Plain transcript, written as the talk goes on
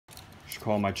should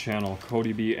call my channel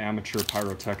Cody B Amateur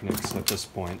Pyrotechnics at this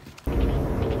point.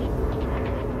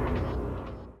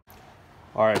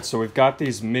 Alright, so we've got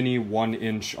these mini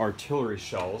 1-inch artillery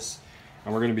shells,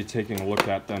 and we're going to be taking a look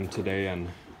at them today and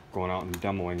going out and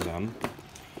demoing them.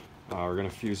 We're going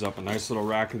to fuse up a nice little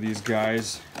rack of these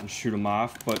guys and shoot them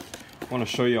off, but I want to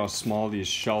show you how small these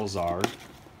shells are.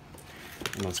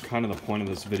 And that's kind of the point of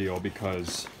this video,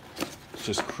 because it's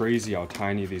just crazy how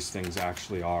tiny these things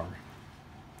actually are.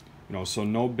 You know, so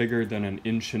no bigger than an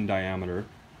inch in diameter.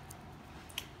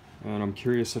 And I'm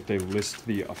curious if they list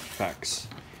the effects.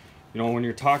 You know, when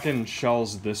you're talking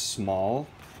shells this small,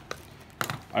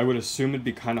 I would assume it'd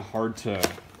be kind of hard to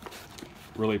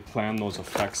really plan those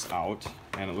effects out.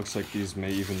 And it looks like these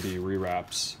may even be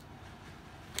rewraps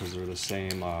because they're the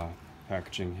same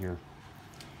packaging here.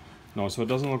 No, so it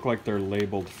doesn't look like they're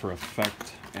labeled for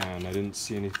effect, and I didn't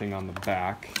see anything on the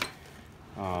back.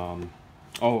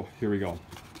 Oh, here we go.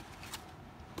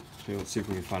 Okay, let's see if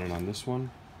we can find it on this one.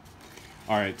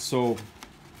 Alright, so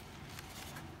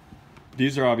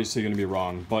these are obviously going to be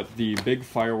wrong, but the Big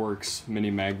Fireworks Mini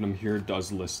Magnum here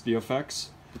does list the effects,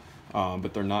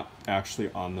 but they're not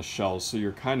actually on the shells, so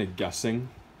you're kind of guessing.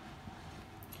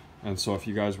 And so if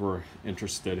you guys were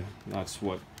interested, that's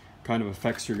what kind of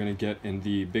effects you're going to get in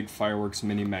the Big Fireworks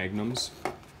Mini Magnums.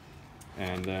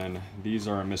 And then these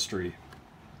are a mystery,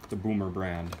 the Boomer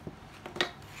brand.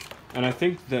 And I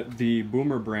think that the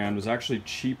Boomer brand was actually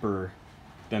cheaper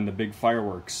than the Big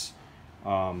Fireworks.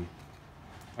 I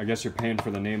guess you're paying for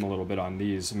the name a little bit on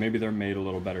these. Maybe they're made a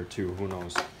little better too, who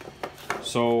knows.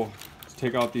 So let's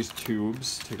take out these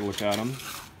tubes, take a look at them.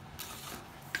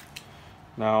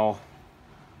 Now,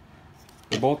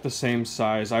 they're both the same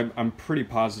size. I'm pretty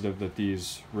positive that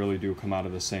these really do come out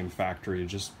of the same factory,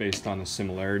 just based on the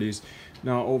similarities.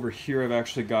 Now over here I've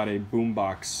actually got a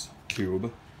boombox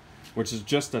tube, which is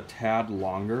just a tad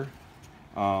longer.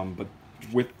 But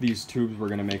with these tubes we're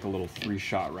going to make a little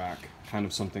 3-shot rack, kind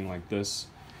of something like this.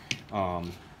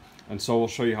 And so we'll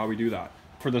show you how we do that.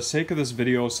 For the sake of this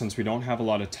video, since we don't have a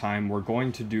lot of time, we're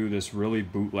going to do this really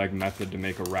bootleg method to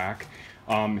make a rack.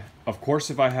 Of course,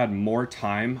 if I had more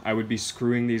time, I would be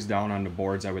screwing these down onto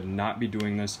boards. I would not be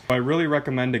doing this. I really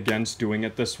recommend against doing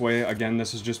it this way. Again,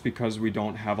 this is just because we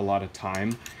don't have a lot of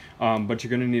time. But you're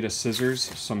going to need a scissors,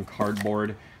 some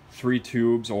cardboard, 3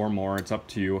 tubes or more, it's up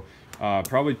to you.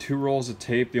 Probably 2 rolls of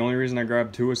tape. The only reason I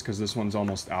grabbed 2 is because this one's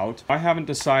almost out. I haven't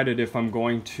decided if I'm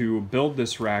going to build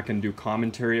this rack and do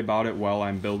commentary about it while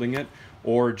I'm building it,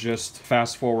 or just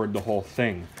fast forward the whole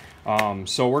thing.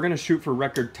 So we're going to shoot for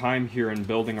record time here in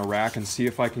building a rack and see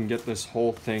if I can get this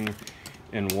whole thing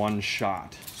in one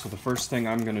shot. So the first thing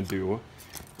I'm going to do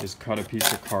is cut a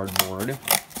piece of cardboard,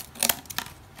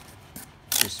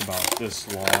 just about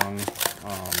this long.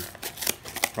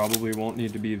 Probably won't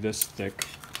need to be this thick.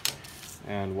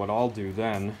 And what I'll do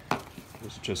then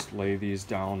is just lay these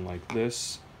down like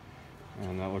this,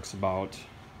 and that looks about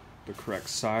the correct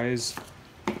size.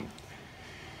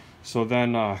 So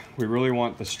then we really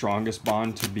want the strongest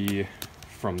bond to be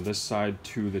from this side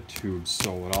to the tubes.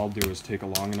 So what I'll do is take a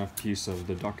long enough piece of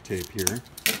the duct tape here.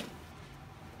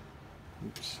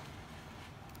 Oops.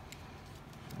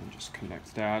 And just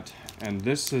connect that. And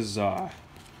this is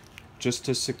just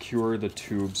to secure the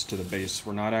tubes to the base.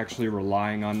 We're not actually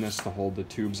relying on this to hold the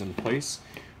tubes in place.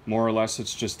 More or less,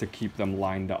 it's just to keep them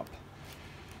lined up.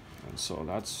 And so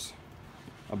that's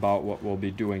about what we'll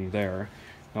be doing there.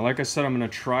 Now, like I said, I'm going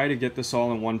to try to get this all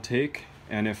in one take,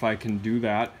 and if I can do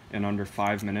that in under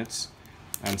 5 minutes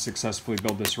and successfully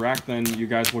build this rack, then you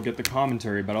guys will get the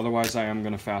commentary, but otherwise I am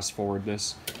going to fast forward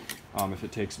this if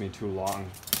it takes me too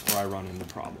long or I run into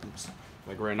problems.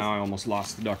 Like right now I almost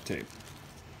lost the duct tape.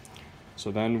 So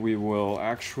then we will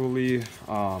actually,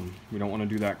 we don't want to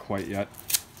do that quite yet.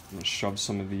 I'm going to shove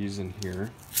some of these in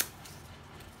here.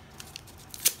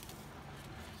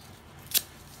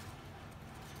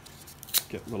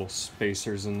 Get little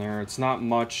spacers in there. It's not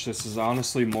much. This is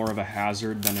honestly more of a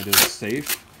hazard than it is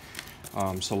safe.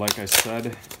 So like I said,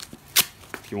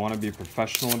 if you want to be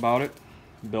professional about it,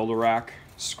 build a rack,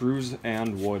 screws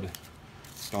and wood.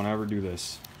 Don't ever do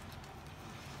this.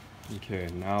 Okay,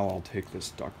 now I'll take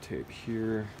this duct tape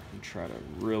here and try to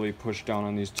really push down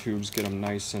on these tubes, get them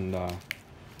nice and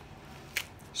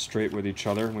straight with each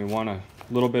other. We want a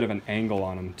little bit of an angle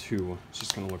on them too. It's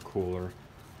just going to look cooler.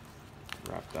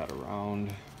 Wrap that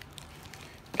around.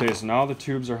 Okay, so now the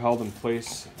tubes are held in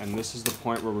place, and this is the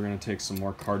point where we're going to take some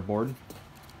more cardboard.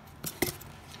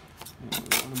 And we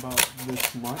want about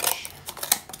this much.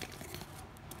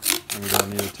 And we're going to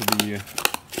need it to be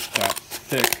that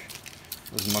thick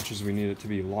as much as we need it to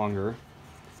be longer.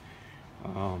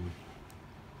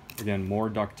 Again, more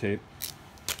duct tape.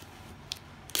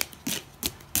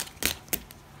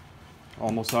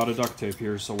 almost out of duct tape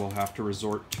here, so we'll have to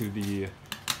resort to the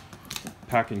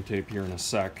packing tape here in a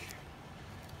sec.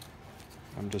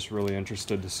 I'm just really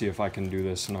interested to see if I can do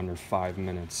this in under 5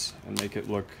 minutes and make it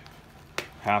look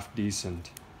half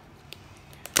decent.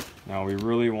 Now we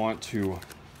really want to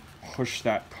push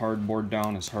that cardboard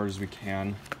down as hard as we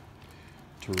can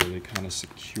to really kind of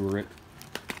secure it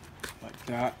like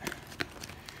that.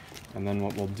 And then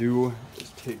what we'll do is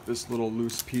take this little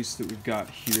loose piece that we've got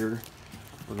here,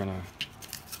 we're gonna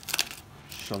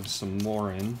shove some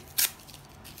more in,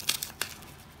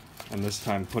 and this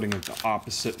time putting it the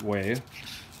opposite way.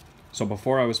 So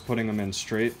before I was putting them in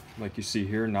straight, like you see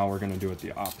here, now we're gonna do it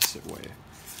the opposite way.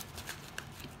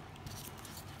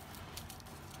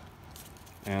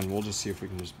 And we'll just see if we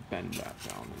can just bend that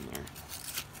down in there.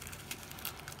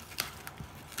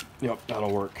 Yep,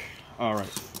 that'll work. All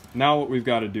right, now what we've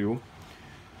got to do,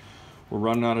 we're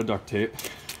running out of duct tape,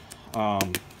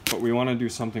 but we want to do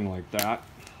something like that.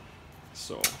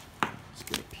 So let's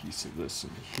get a piece of this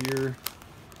in here,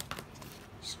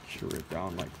 secure it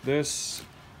down like this.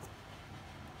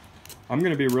 I'm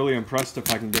going to be really impressed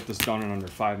if I can get this done in under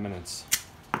 5 minutes.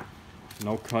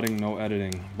 No cutting, no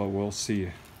editing, but we'll see.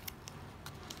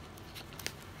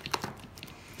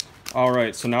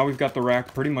 Alright, so now we've got the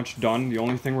rack pretty much done. The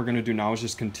only thing we're going to do now is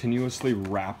just continuously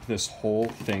wrap this whole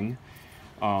thing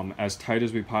as tight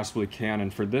as we possibly can.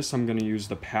 And for this, I'm going to use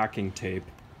the packing tape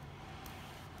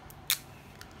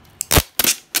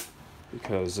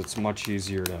because it's much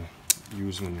easier to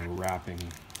use when you're wrapping.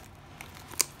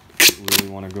 We really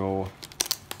want to go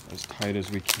as tight as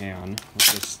we can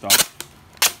with this stuff.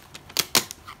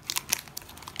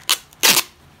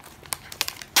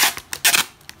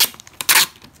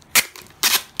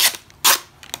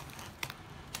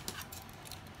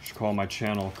 Call my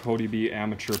channel Cody B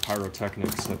Amateur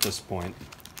Pyrotechnics at this point.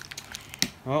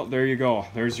 Well, there you go.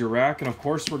 There's your rack, and of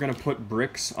course we're going to put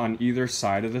bricks on either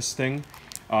side of this thing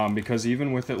because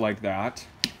even with it like that,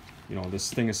 you know,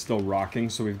 this thing is still rocking,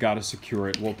 so we've got to secure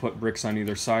it. We'll put bricks on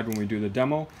either side when we do the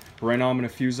demo. But right now I'm going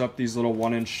to fuse up these little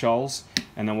 1-inch shells,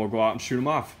 and then we'll go out and shoot them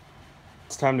off.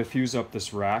 It's time to fuse up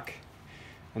this rack,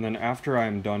 and then after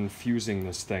I'm done fusing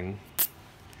this thing,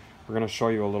 we're going to show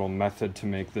you a little method to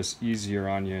make this easier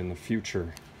on you in the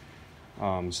future.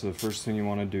 So the first thing you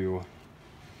want to do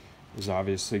is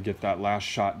obviously get that last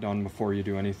shot done before you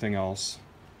do anything else.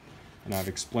 And I've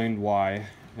explained why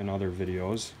in other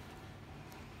videos.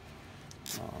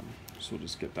 So we'll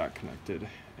just get that connected.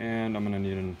 And I'm going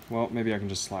to need well, maybe I can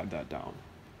just slide that down,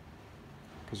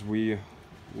 because we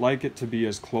like it to be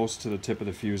as close to the tip of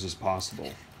the fuse as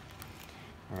possible.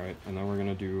 Alright, and then we're going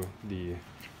to do the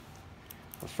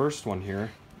first one here,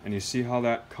 and you see how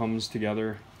that comes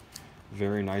together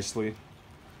very nicely.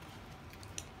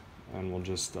 And we'll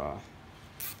just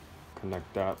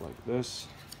connect that like this.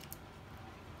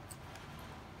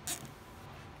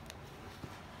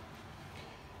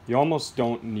 You almost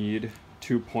don't need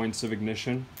 2 points of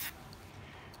ignition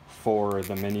for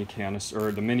the mini canister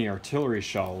or the mini artillery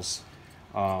shells,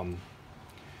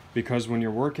 because when you're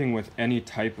working with any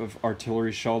type of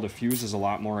artillery shell, the fuse is a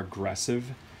lot more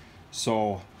aggressive.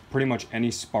 So pretty much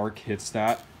any spark hits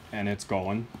that and it's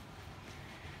going.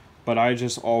 But I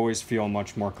just always feel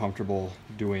much more comfortable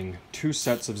doing 2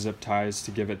 sets of zip ties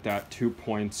to give it that 2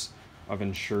 points of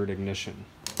ensured ignition.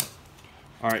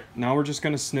 Alright, now we're just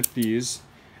going to snip these,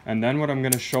 and then what I'm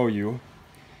going to show you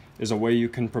is a way you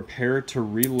can prepare to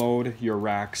reload your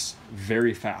racks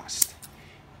very fast.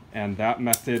 And that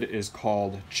method is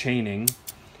called chaining,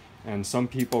 and some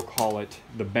people call it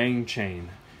the bang chain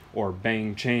or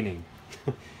bang chaining.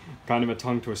 Kind of a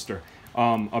tongue twister.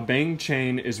 A bang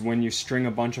chain is when you string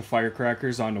a bunch of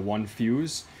firecrackers onto one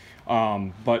fuse,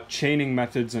 but chaining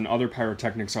methods and other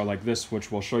pyrotechnics are like this,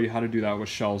 which we'll show you how to do that with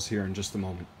shells here in just a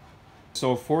moment.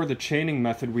 So for the chaining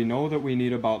method, we know that we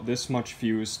need about this much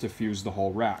fuse to fuse the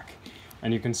whole rack.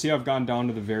 And you can see I've gone down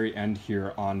to the very end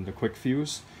here on the quick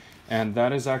fuse, and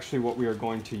that is actually what we are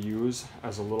going to use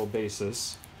as a little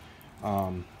basis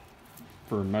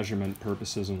for measurement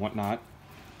purposes and whatnot.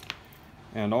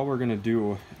 And all we're going to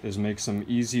do is make some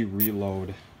easy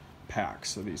reload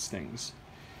packs of these things.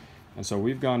 And so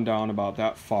we've gone down about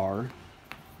that far.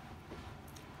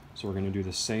 So we're going to do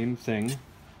the same thing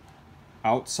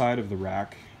outside of the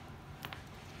rack.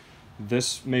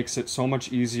 This makes it so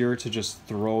much easier to just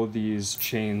throw these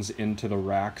chains into the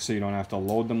rack so you don't have to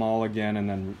load them all again and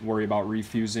then worry about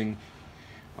refusing.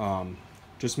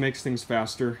 Just makes things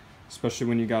faster, especially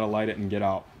when you got to light it and get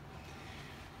out.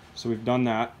 So we've done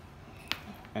that.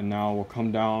 And now we'll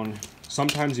come down.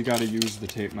 Sometimes you got to use the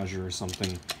tape measure or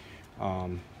something,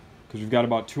 because we've got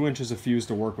about 2 inches of fuse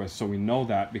to work with. So we know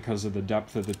that because of the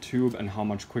depth of the tube and how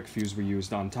much quick fuse we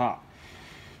used on top.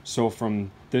 So from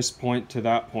this point to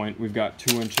that point, we've got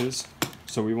 2 inches.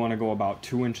 So we want to go about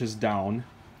 2 inches down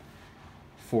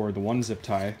for the one zip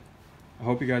tie. I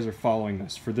hope you guys are following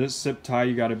this. For this zip tie,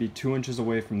 you got to be 2 inches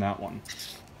away from that one.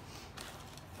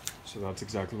 So that's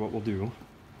exactly what we'll do.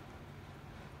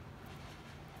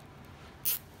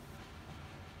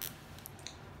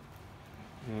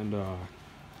 And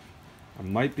I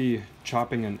might be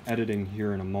chopping and editing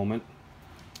here in a moment.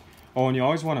 Oh, and you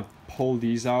always want to pull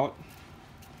these out.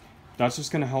 That's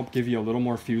just going to help give you a little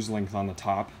more fuse length on the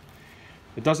top.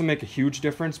 It doesn't make a huge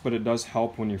difference, but it does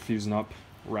help when you're fusing up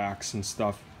racks and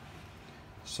stuff.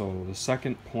 So the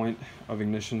second point of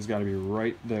ignition's got to be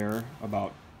right there,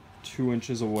 about 2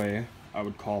 inches away, I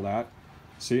would call that.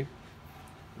 See?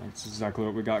 That's exactly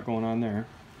what we got going on there.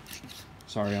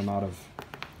 Sorry, I'm out of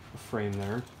the frame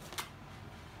there.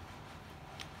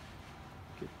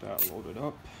 Get that loaded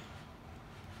up.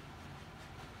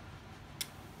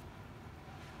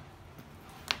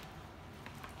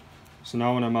 So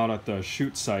now when I'm out at the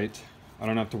shoot site, I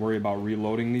don't have to worry about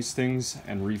reloading these things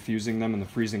and refusing them in the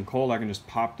freezing cold. I can just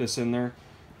pop this in there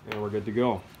and we're good to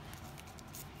go.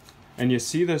 And you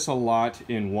see this a lot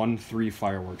in 1.3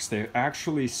 fireworks. They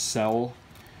actually sell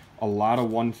a lot of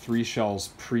 1.3 shells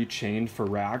pre-chained for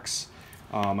racks.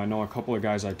 I know a couple of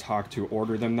guys I talked to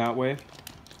order them that way.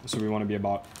 So we want to be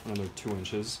about another 2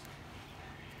 inches.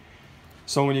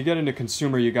 So when you get into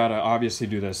consumer, you gotta obviously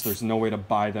do this. There's no way to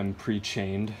buy them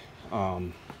pre-chained.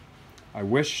 I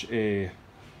wish a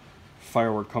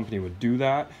firework company would do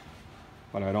that,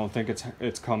 but I don't think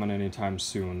it's coming anytime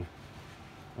soon,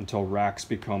 until racks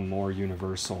become more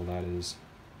universal, that is.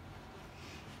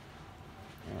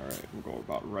 Alright, we'll go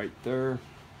about right there.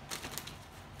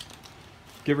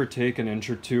 Give or take an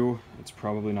inch or two, it's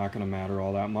probably not going to matter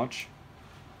all that much.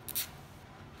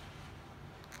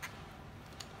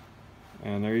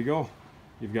 And there you go.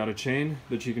 You've got a chain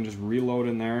that you can just reload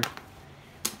in there,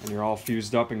 and you're all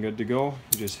fused up and good to go.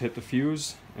 You just hit the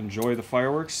fuse, enjoy the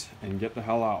fireworks, and get the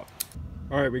hell out.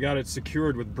 Alright, we got it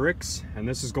secured with bricks, and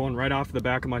this is going right off the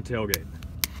back of my tailgate.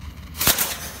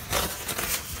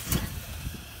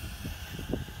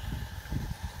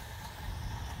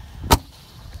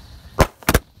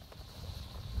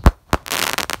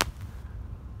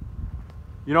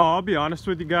 You know, I'll be honest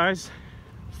with you guys,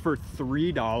 for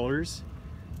 $3,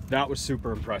 that was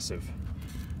super impressive.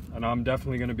 And I'm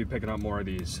definitely going to be picking up more of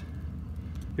these.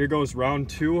 Here goes round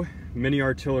 2, mini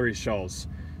artillery shells.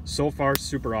 So far,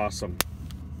 super awesome.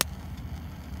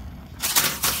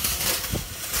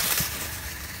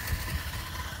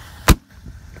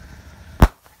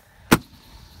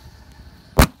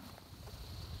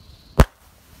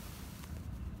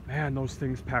 Man, those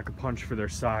things pack a punch for their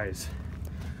size.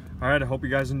 All right, I hope you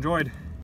guys enjoyed.